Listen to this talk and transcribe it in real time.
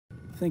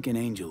think an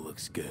angel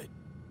looks good.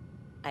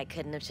 I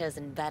couldn't have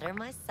chosen better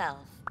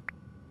myself.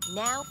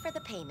 Now for the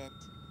payment,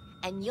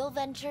 and you'll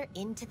venture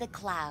into the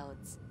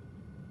clouds.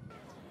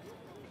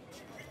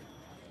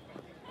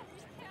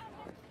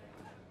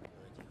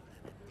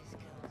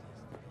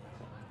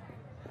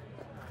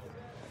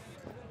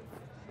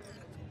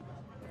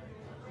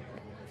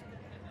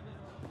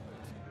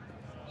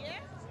 Yeah?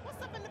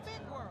 What's up in the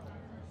big world?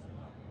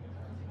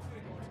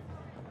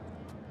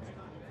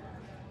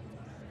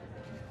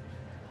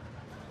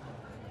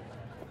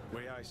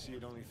 Way I see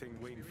it, only thing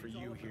waiting for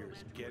you here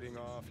is getting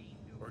off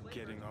or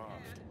getting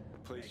off.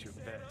 Place your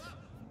bets.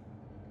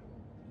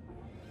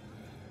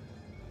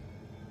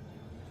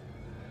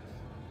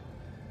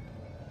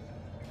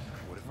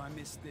 What have I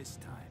missed this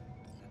time?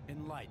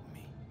 Enlighten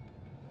me.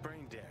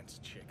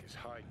 Braindance chick is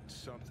hiding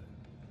something.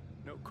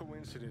 No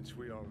coincidence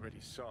we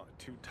already saw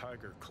 2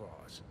 tiger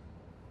claws.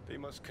 They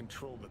must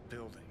control the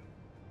building.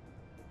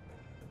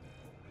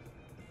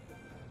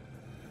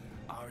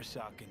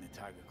 Arasaka and the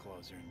Tiger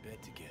Claws are in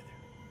bed together.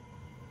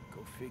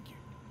 Go figure.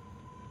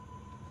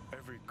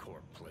 Every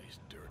corp plays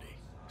dirty,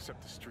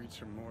 except the streets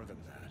are more than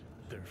that.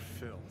 They're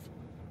filth.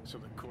 So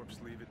the corps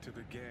leave it to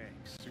the gang.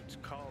 Suits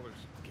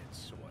collars get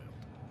soiled.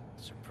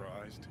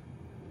 Surprised?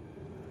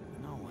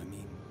 No, I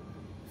mean,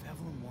 if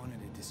Evelyn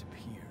wanted to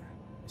disappear,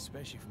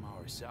 especially from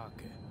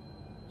Arasaka,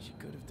 she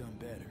could have done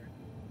better.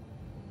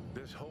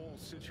 This whole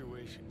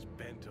situation's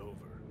bent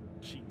over,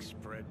 cheeks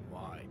spread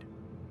wide.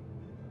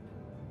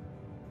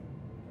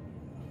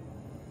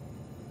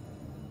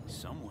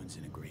 Someone's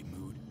in a great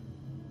mood.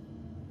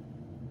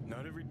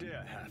 Not every day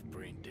a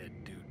half-brain dead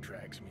dude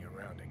drags me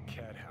around a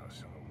cat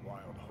house on a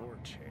wild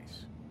horde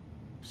chase.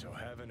 So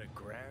having a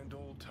grand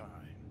old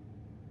time.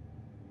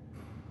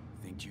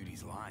 Think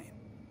Judy's lying.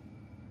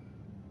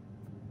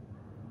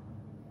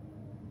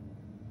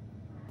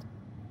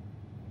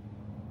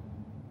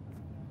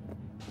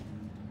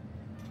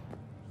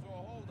 So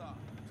hold on.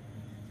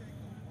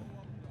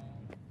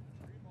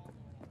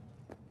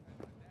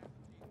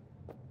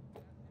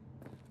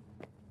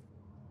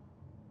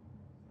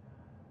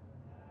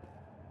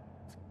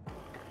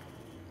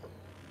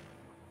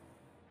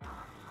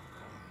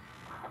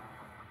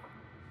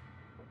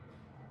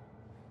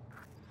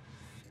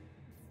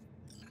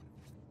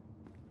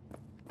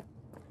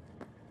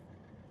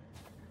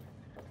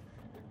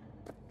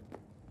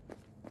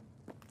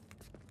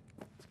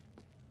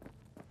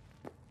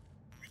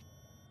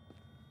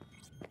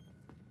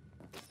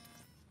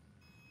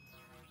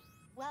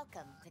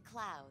 Welcome to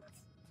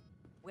Clouds,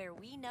 where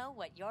we know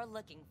what you're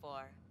looking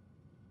for.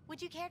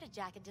 Would you care to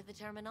jack into the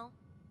terminal?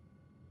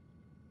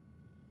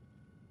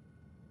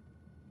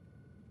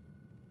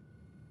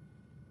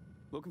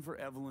 Looking for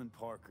Evelyn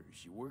Parker.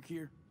 She work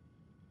here?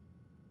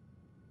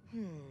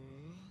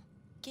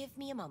 Give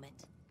me a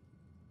moment.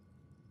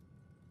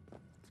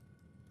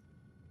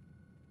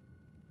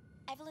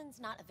 Evelyn's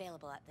not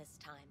available at this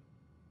time.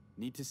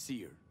 Need to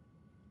see her.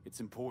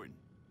 It's important.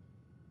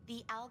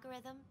 The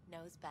algorithm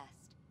knows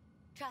best.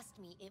 Trust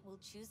me, it will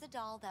choose a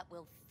doll that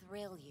will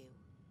thrill you.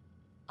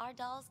 Our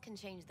dolls can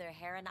change their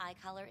hair and eye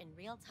color in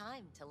real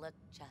time to look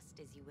just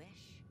as you wish.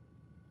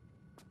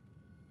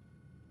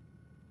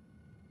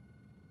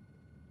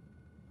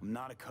 I'm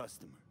not a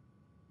customer.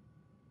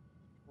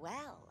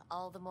 Well,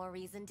 all the more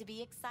reason to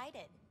be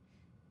excited.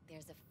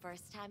 There's a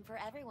first time for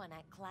everyone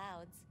at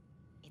Clouds.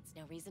 It's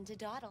no reason to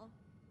dawdle.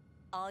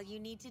 All you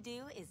need to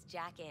do is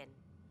jack in.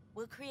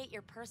 We'll create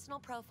your personal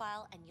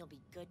profile and you'll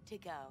be good to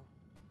go.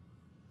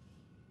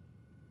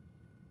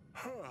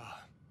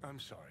 I'm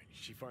sorry, did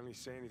she finally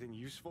say anything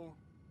useful?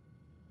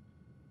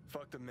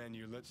 Fuck the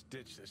menu, let's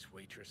ditch this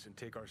waitress and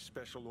take our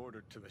special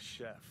order to the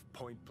chef,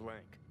 point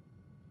blank.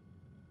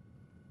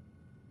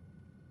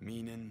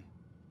 Meaning?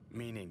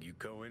 Meaning you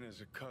go in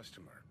as a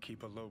customer,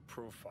 keep a low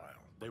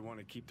profile. They want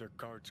to keep their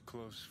cards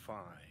close, fine.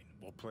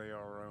 We'll play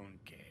our own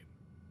game.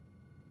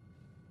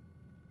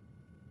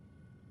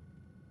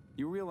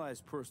 You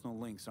realize personal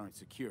links aren't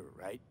secure,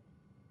 right?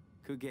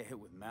 Could get hit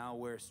with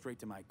malware straight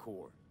to my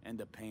core. End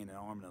up paying an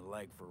arm and a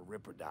leg for a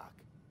Ripper doc.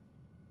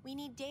 We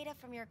need data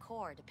from your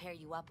core to pair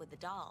you up with the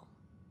doll.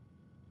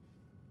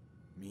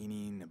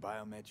 Meaning a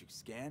biometric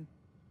scan?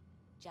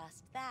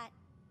 Just that.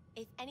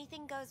 If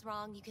anything goes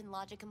wrong, you can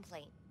lodge a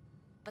complaint.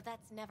 But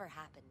that's never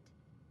happened.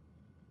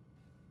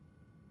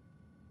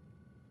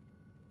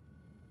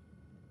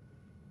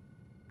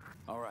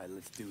 All right,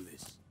 let's do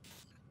this.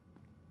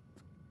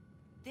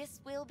 This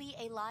will be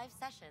a live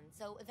session,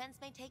 so events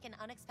may take an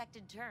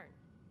unexpected turn.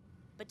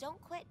 But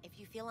don't quit if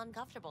you feel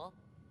uncomfortable.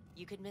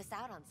 You could miss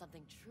out on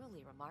something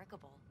truly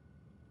remarkable.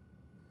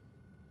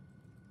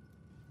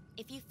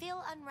 If you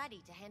feel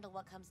unready to handle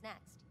what comes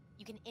next,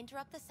 you can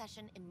interrupt the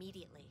session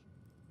immediately.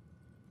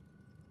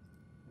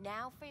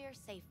 Now for your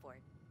safe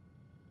word.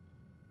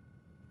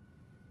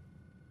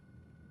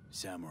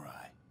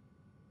 Samurai.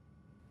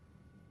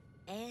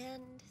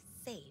 And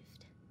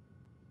saved.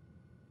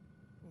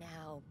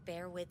 Now,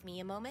 bear with me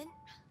a moment.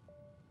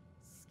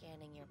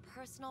 Scanning your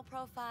personal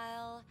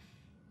profile.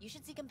 You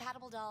should see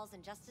compatible dolls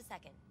in just a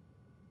second.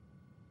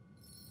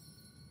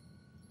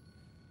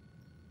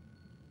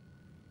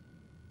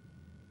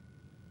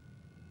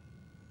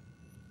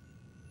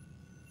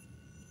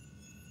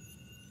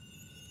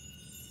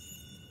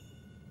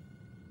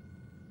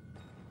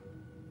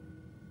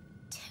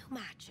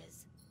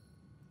 matches.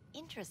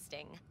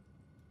 Interesting.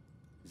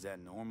 Is that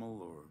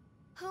normal, or...?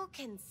 Who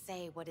can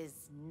say what is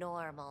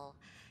normal?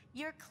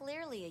 You're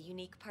clearly a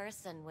unique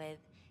person with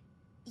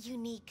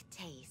unique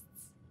tastes.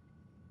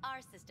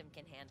 Our system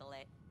can handle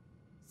it.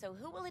 So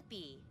who will it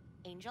be?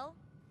 Angel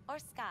or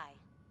Sky?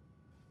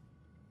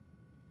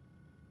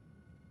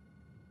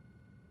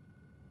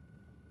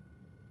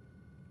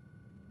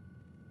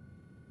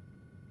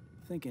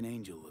 I think an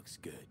angel looks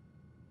good.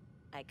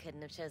 I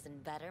couldn't have chosen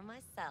better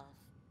myself.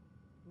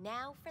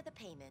 Now for the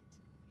payment,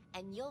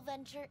 and you'll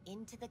venture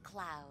into the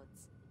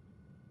clouds.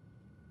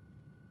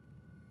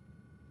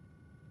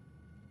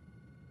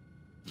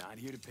 Not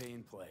here to pay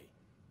and play.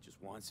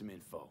 Just want some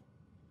info.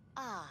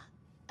 Ah,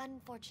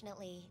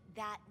 unfortunately,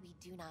 that we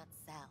do not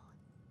sell.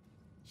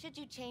 Should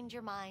you change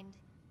your mind,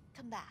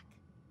 come back.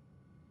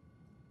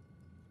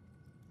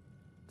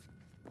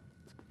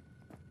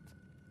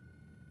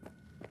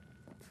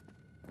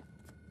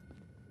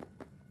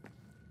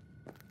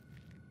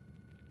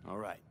 All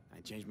right,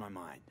 I changed my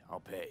mind. I'll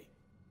pay.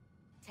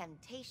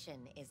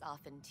 Temptation is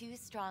often too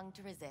strong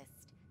to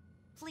resist.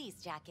 Please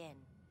jack in.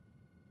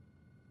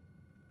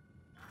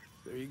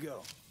 There you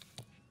go.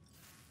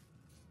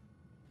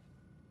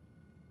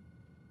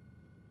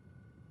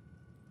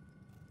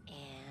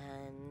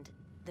 And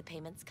the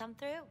payments come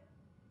through.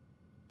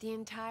 The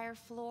entire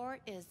floor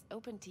is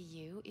open to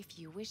you if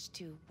you wish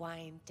to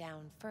wind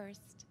down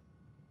first.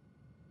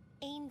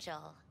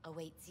 Angel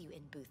awaits you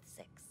in booth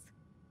 6.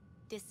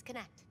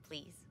 Disconnect,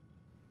 please.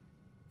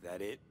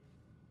 That it?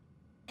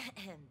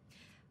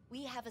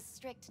 We have a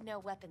strict no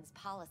weapons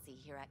policy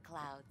here at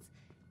Clouds.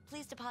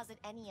 Please deposit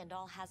any and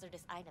all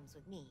hazardous items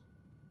with me.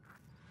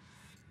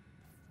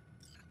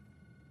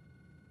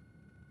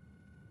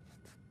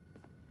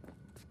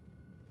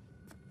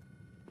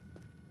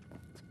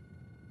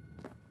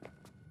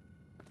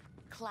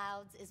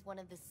 Clouds is one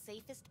of the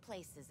safest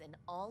places in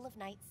all of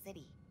Night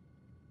City.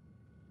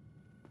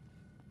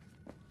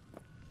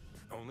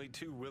 Only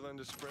too willing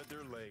to spread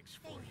their legs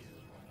for Thank you. you.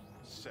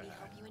 Sad. We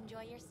hope you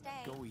enjoy your stay.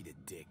 Go eat a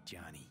dick,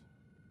 Johnny.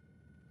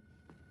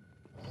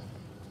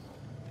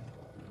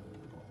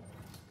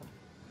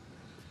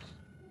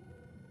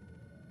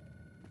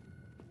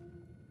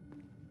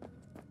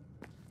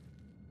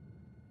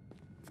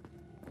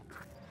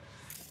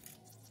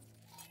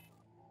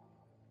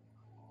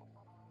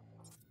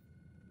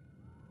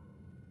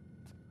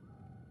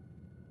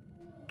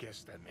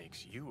 Guess that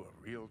makes you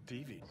a real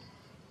deviant.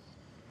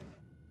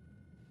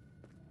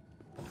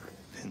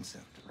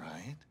 Vincent,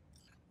 right?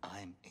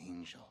 I'm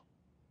Angel.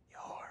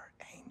 You're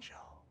Angel.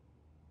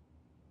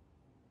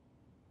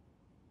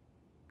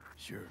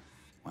 Sure,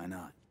 why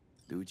not?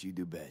 Do what you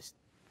do best.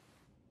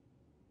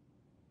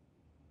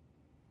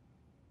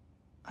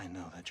 I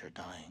know that you're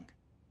dying.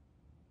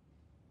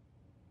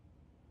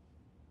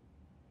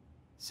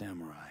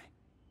 Samurai.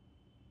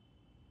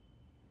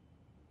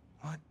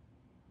 What?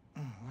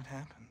 What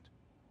happened?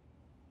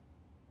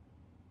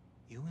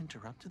 You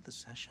interrupted the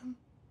session?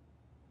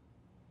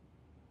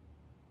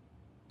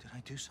 Did I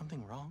do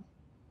something wrong?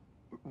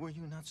 Were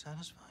you not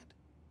satisfied?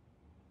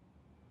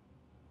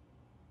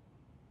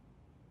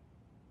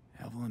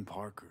 Evelyn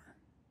Parker.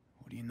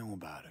 What do you know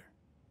about her?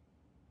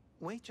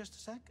 Wait just a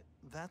sec.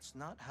 That's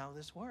not how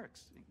this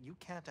works. You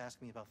can't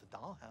ask me about the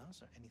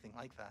dollhouse or anything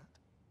like that.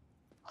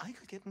 I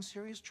could get in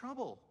serious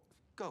trouble.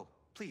 Go,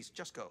 please,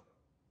 just go.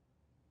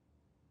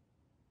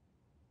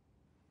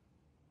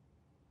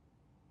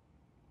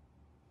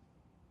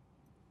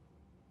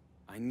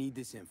 I need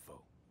this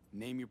info.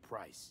 Name your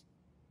price.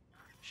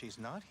 She's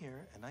not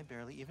here, and I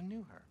barely even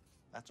knew her.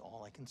 That's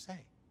all I can say.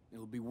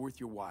 It'll be worth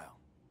your while.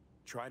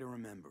 Try to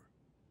remember.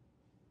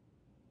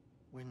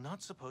 We're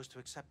not supposed to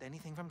accept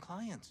anything from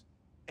clients.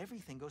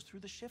 Everything goes through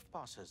the shift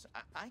bosses.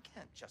 I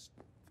can't just...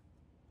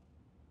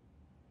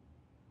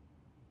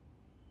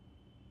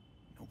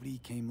 Nobody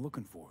came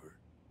looking for her.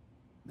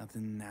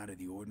 Nothing out of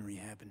the ordinary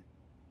happened.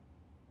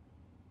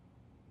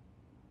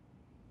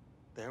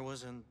 There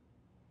was an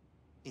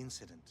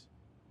incident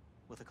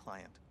with a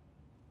client.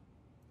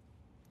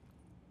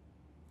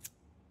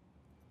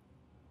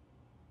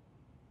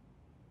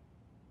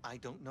 I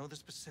don't know the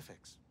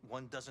specifics.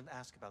 One doesn't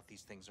ask about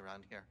these things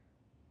around here.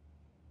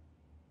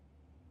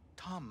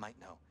 Tom might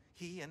know.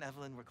 He and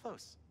Evelyn were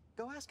close.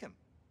 Go ask him.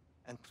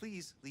 And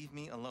please leave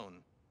me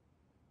alone.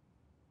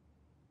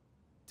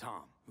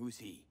 Tom, who's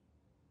he?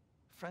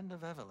 Friend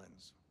of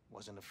Evelyn's.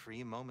 Wasn't a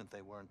free moment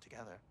they weren't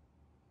together.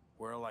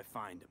 Where'll I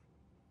find him?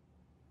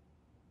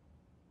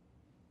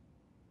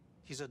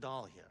 He's a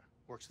doll here.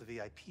 Works the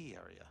VIP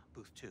area,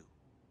 booth 2.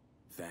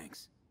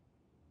 Thanks.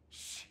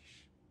 Shh.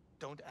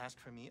 Don't ask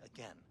for me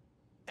again.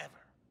 Ever.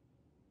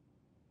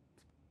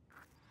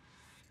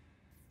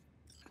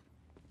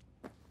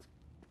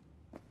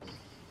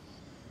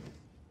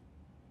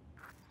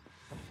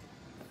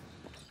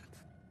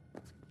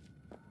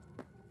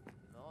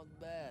 Not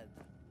bad.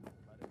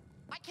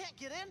 I can't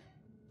get in?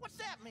 What's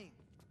that mean?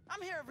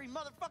 I'm here every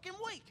motherfucking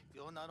week.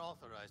 You're not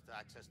authorized to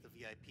access the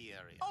VIP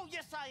area. Oh,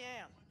 yes, I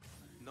am.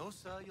 No,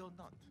 sir, you're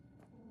not.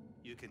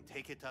 You can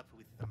take it up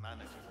with the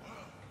manager.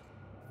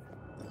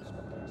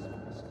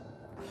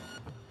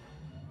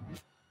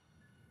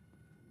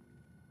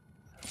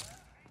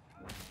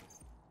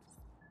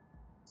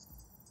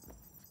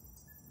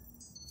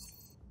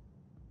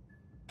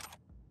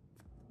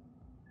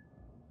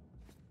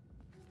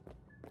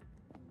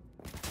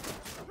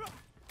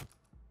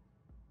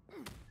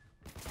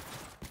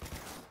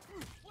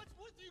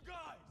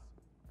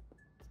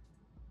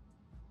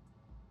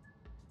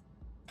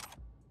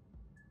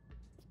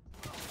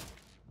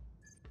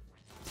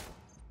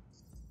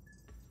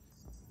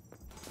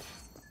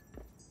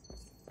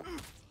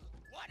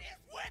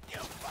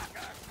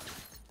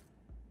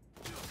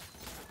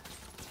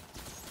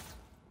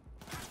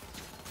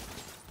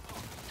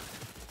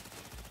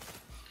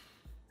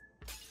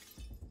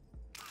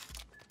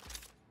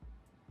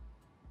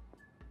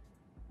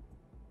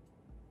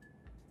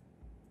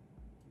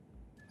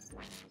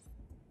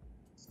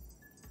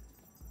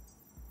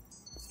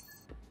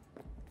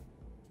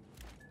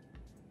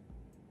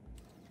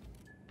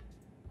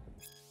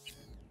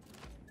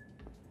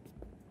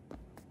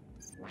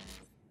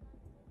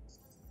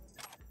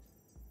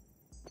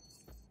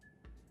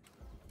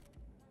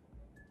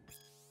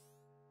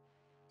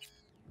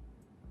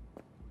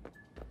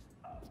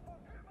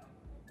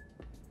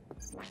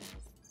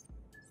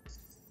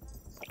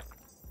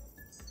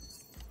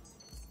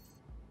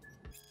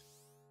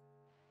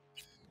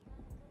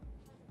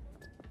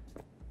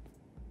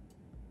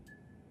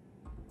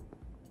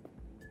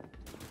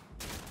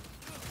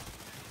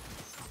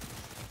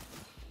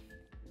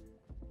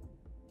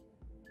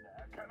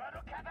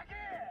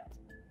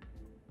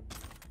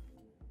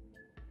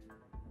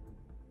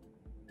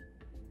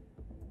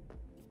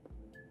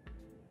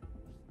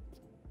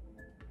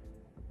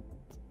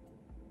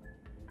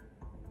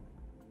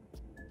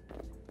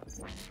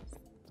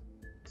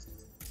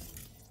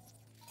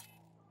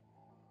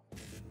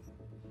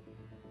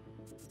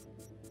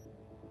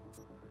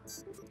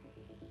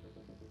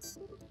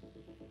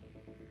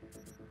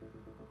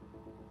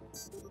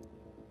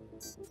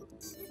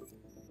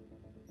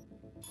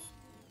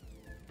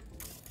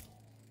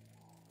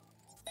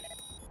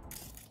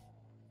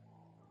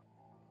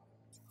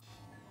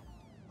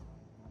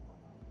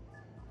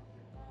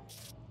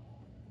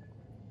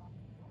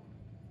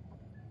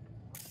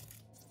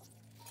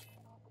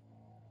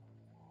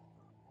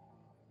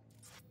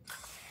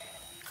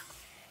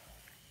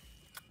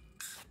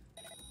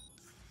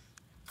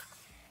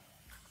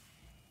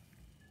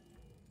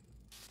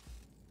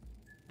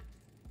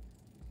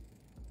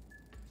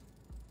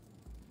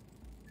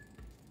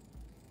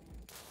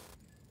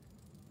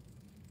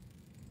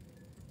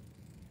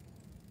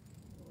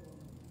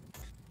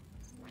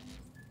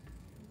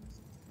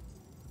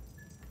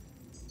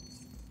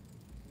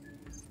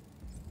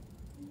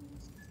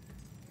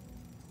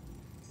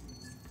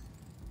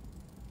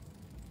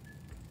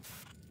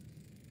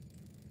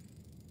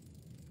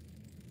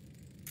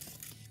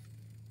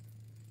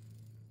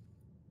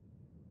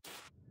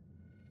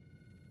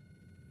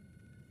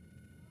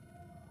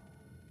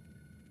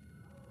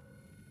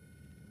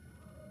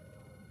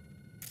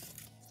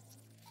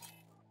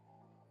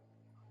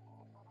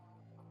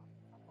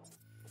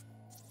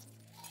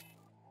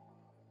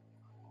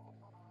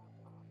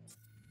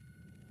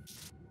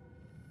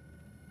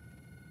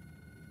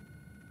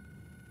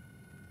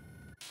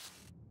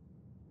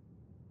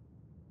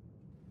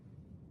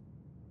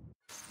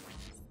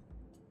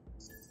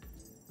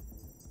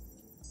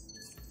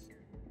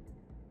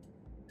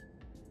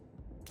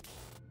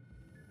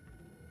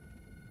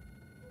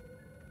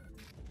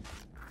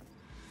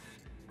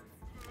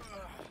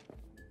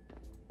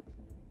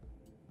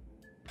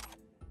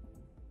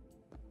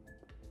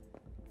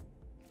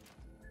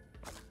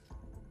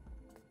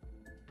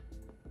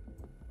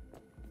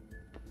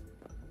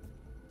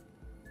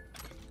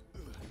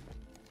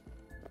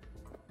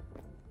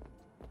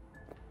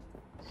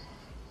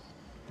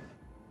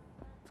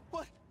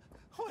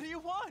 What do you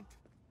want?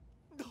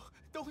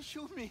 Don't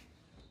shoot me.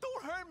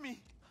 Don't hurt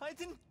me. I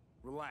didn't...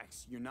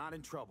 Relax, you're not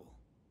in trouble.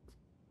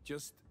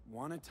 Just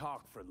want to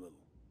talk for a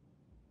little.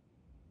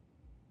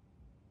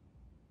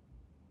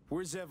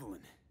 Where's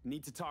Evelyn?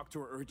 Need to talk to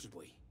her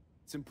urgently.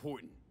 It's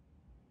important.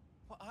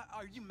 Well,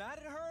 are you mad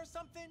at her or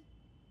something?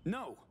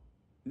 No.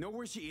 Know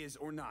where she is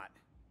or not.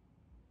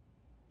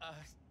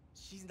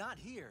 She's not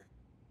here.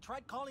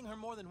 Tried calling her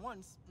more than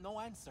once, no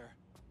answer.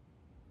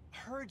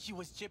 Heard she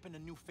was chipping a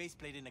new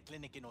faceplate in a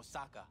clinic in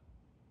Osaka.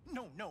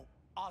 No,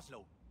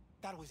 Oslo.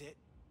 That was it.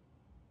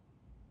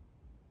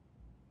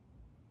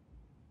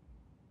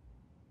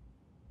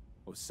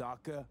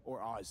 Osaka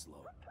or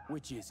Oslo?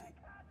 Which is it?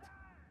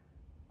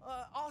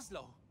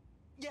 Oslo.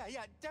 Yeah,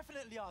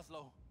 definitely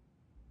Oslo.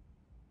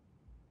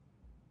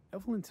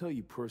 Evelyn tell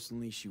you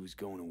personally she was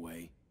going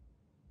away?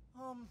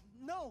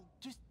 No,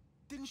 just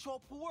didn't show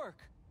up for work.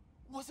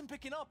 Wasn't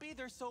picking up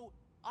either, so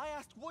I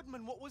asked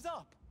Woodman what was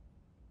up.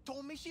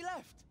 Told me she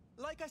left,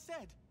 like I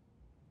said.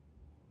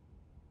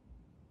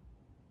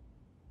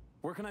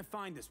 Where can I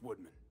find this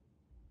Woodman?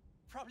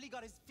 Probably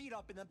got his feet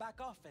up in the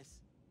back office.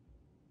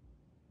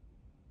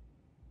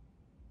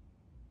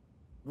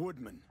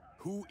 Woodman,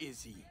 who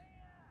is he?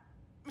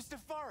 Mr.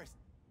 Forrest,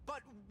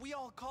 but we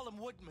all call him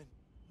Woodman.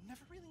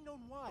 Never really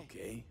known why.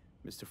 Okay,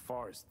 Mr.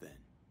 Forrest then.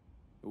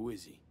 Who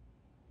is he?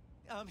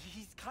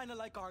 He's kind of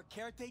like our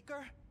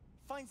caretaker.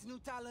 Finds new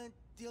talent,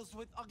 deals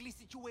with ugly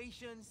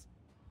situations.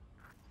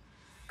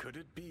 Could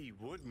it be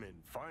Woodman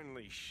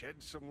finally shed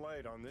some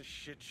light on this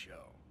shit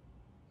show?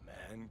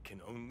 Man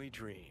can only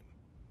dream.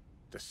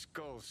 The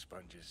skull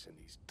sponges in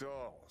these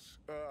dolls.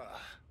 Ugh,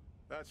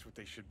 that's what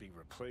they should be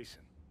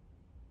replacing.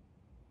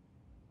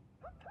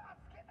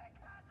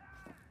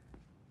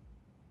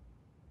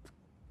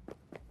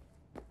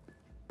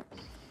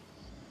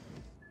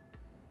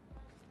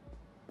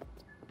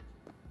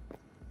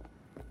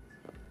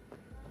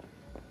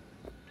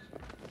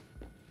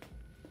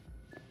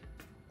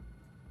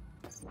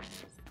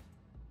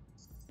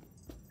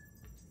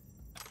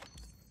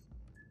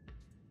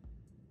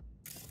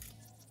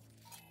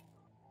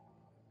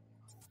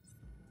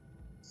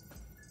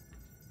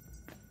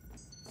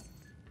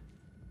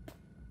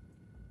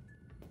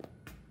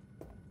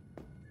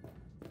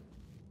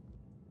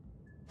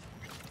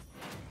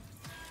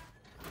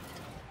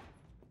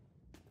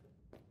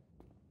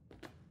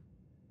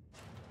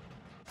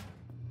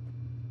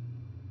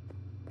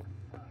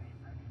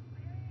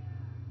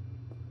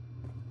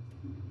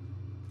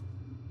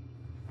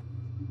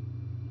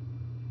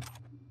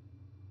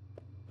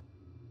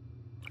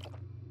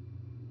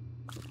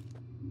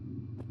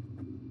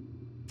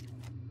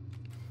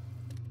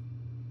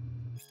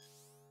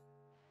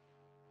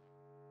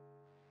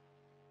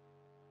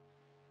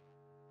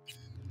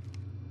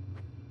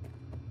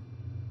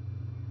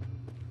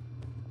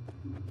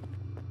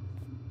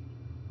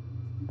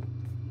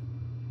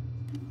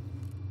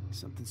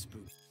 Something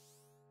spooky.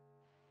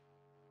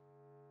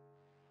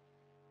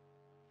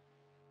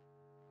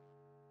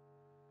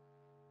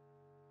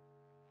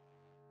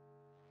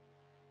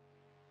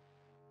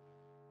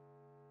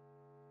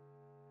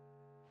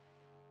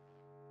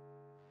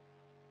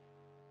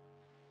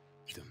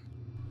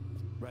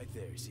 Right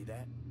there, see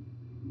that?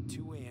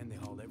 2 a.m. they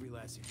hauled every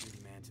last security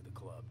man to the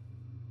club.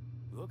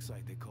 Looks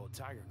like they called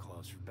Tiger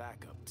Claws for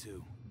backup,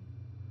 too.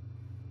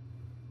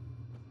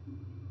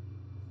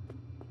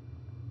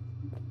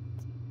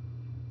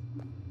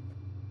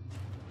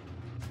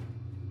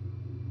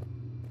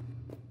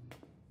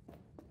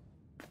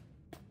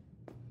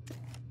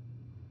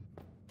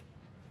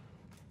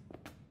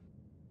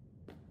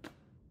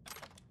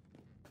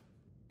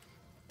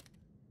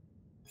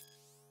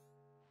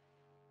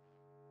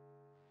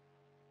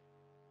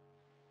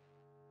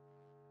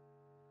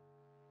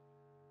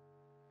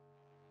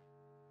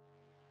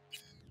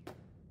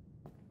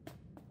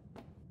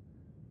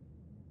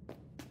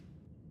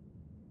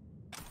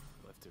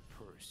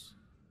 Purse.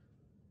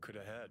 Could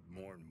have had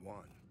more than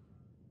one.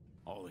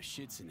 All the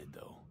shit's in it,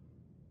 though.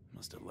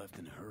 Must have left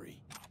in a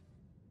hurry.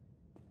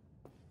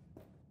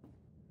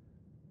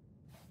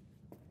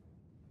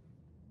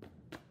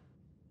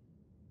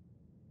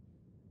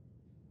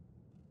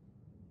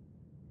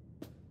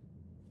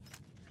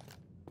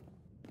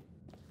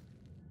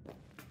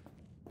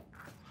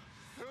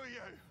 Who are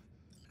you?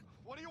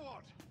 What do you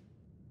want?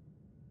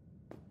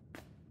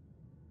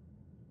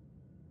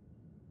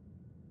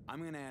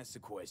 I'm gonna ask the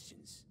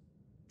questions.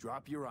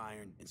 Drop your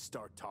iron and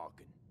start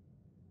talking.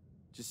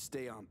 Just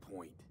stay on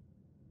point.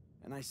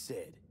 And I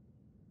said,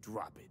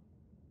 drop it.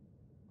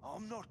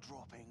 I'm not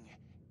dropping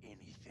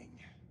anything.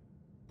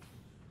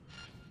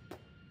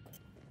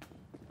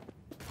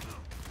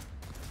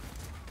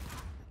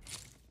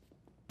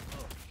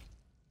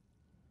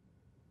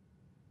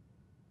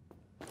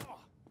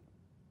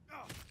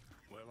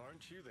 Well,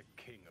 aren't you the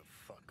king of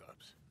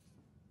fuck-ups?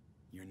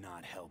 You're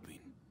not helping.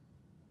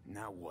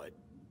 Now what?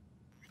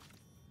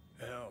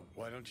 Hell,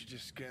 why don't you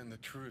just scan the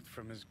truth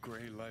from his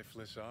gray,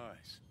 lifeless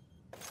eyes?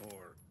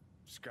 Or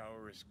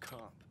scour his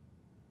comp?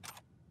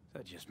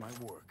 That just might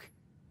work.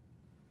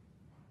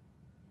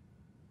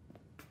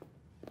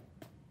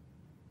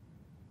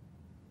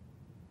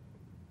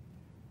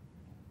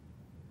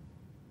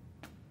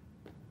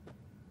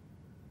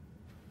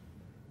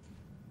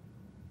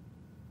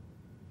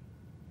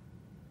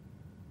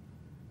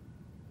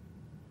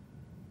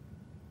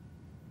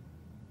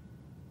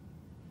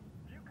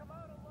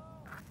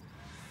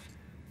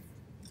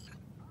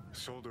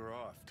 Sold her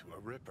off to a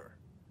ripper.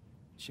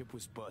 Ship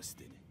was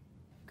busted.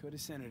 Could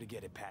have sent her to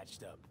get it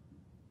patched up.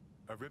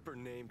 A ripper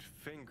named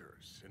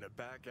Fingers in a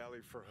back alley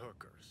for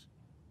hookers.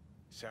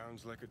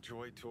 Sounds like a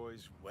Joy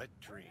Toy's wet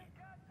dream.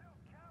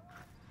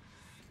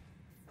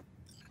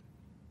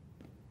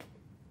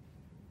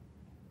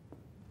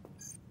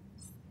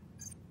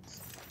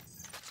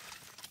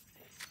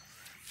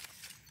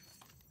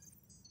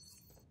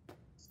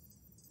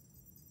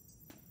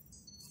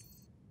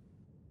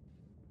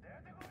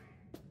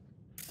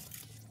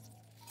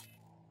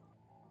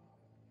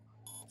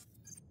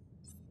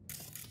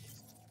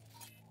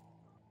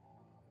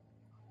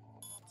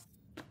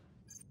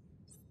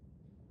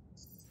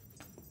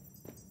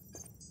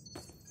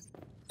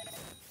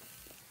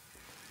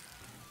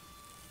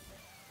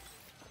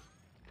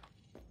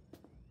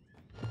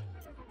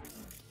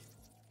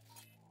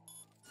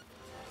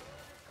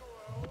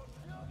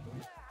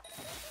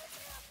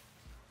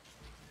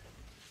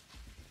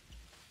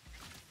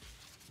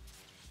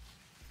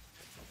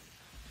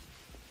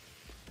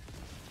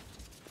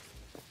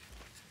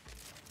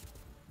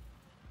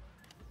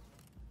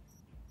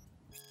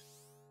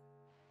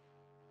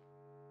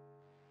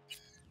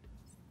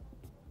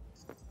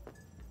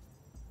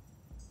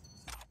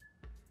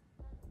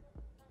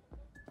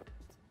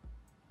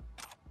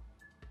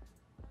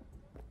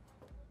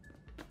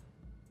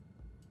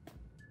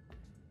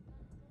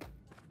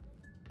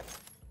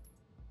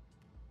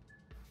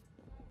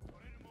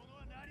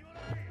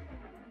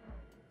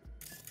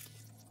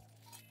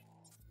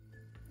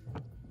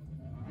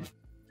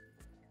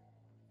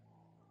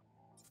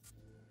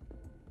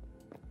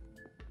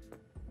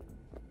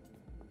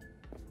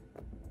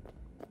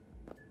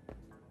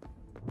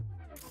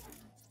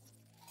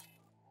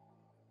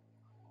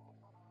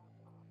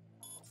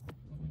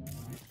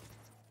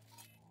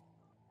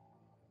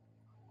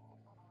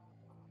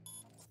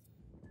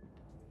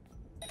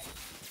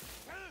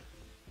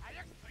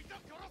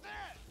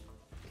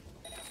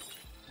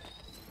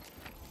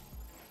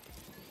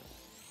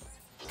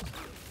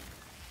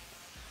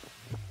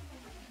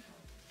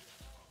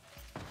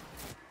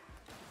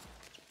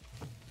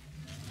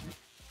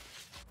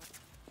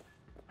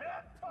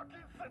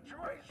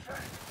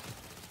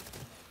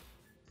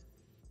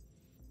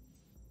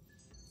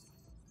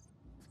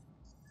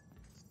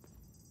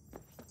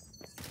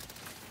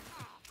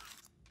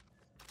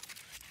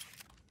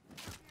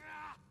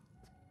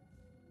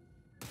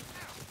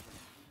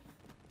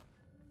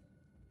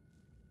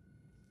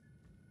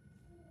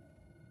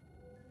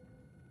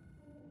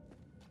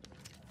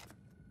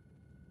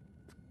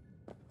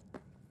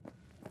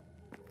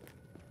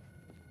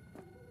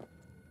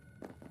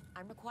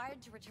 I'm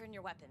required to return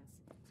your weapons.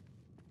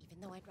 Even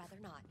though I'd rather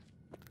not.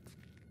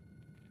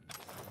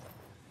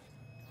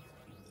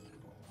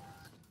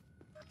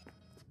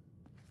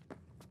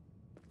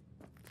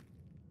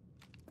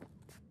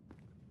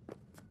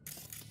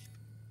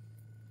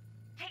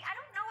 Hey, I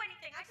don't know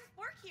anything. I just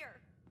work here.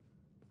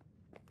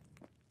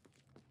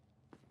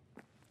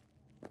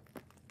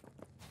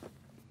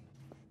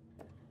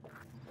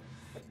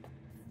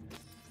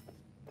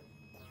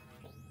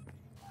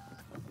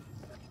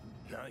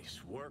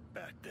 Nice work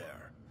back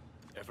there.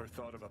 Ever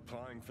thought of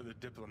applying for the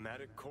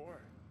diplomatic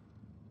corps?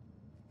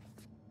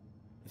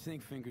 You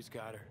think Fingers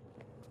got her?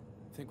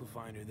 Think we'll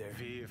find her there?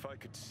 V, if I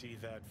could see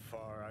that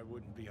far, I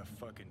wouldn't be a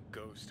fucking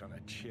ghost on a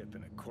chip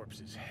in a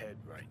corpse's head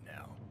right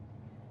now.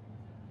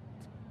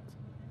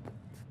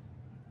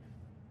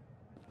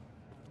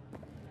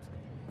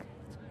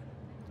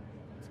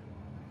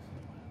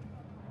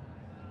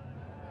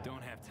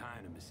 Don't have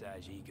time to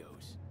massage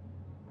egos.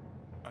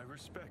 I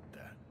respect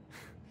that.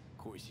 Of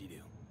course you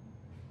do.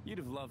 You'd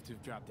have loved to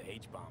have dropped the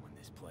H-bomb on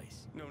this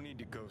place. No need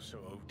to go so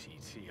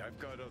OTT. I've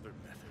got other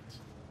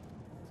methods.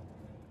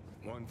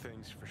 One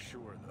thing's for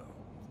sure, though.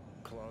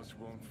 Claus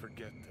won't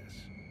forget this.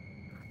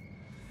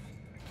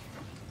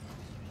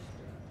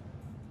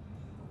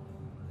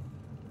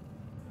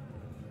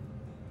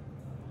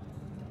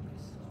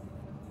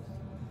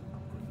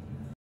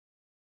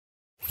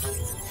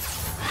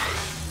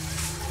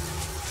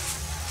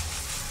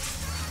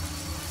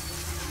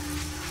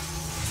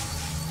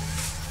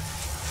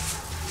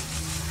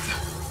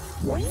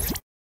 What?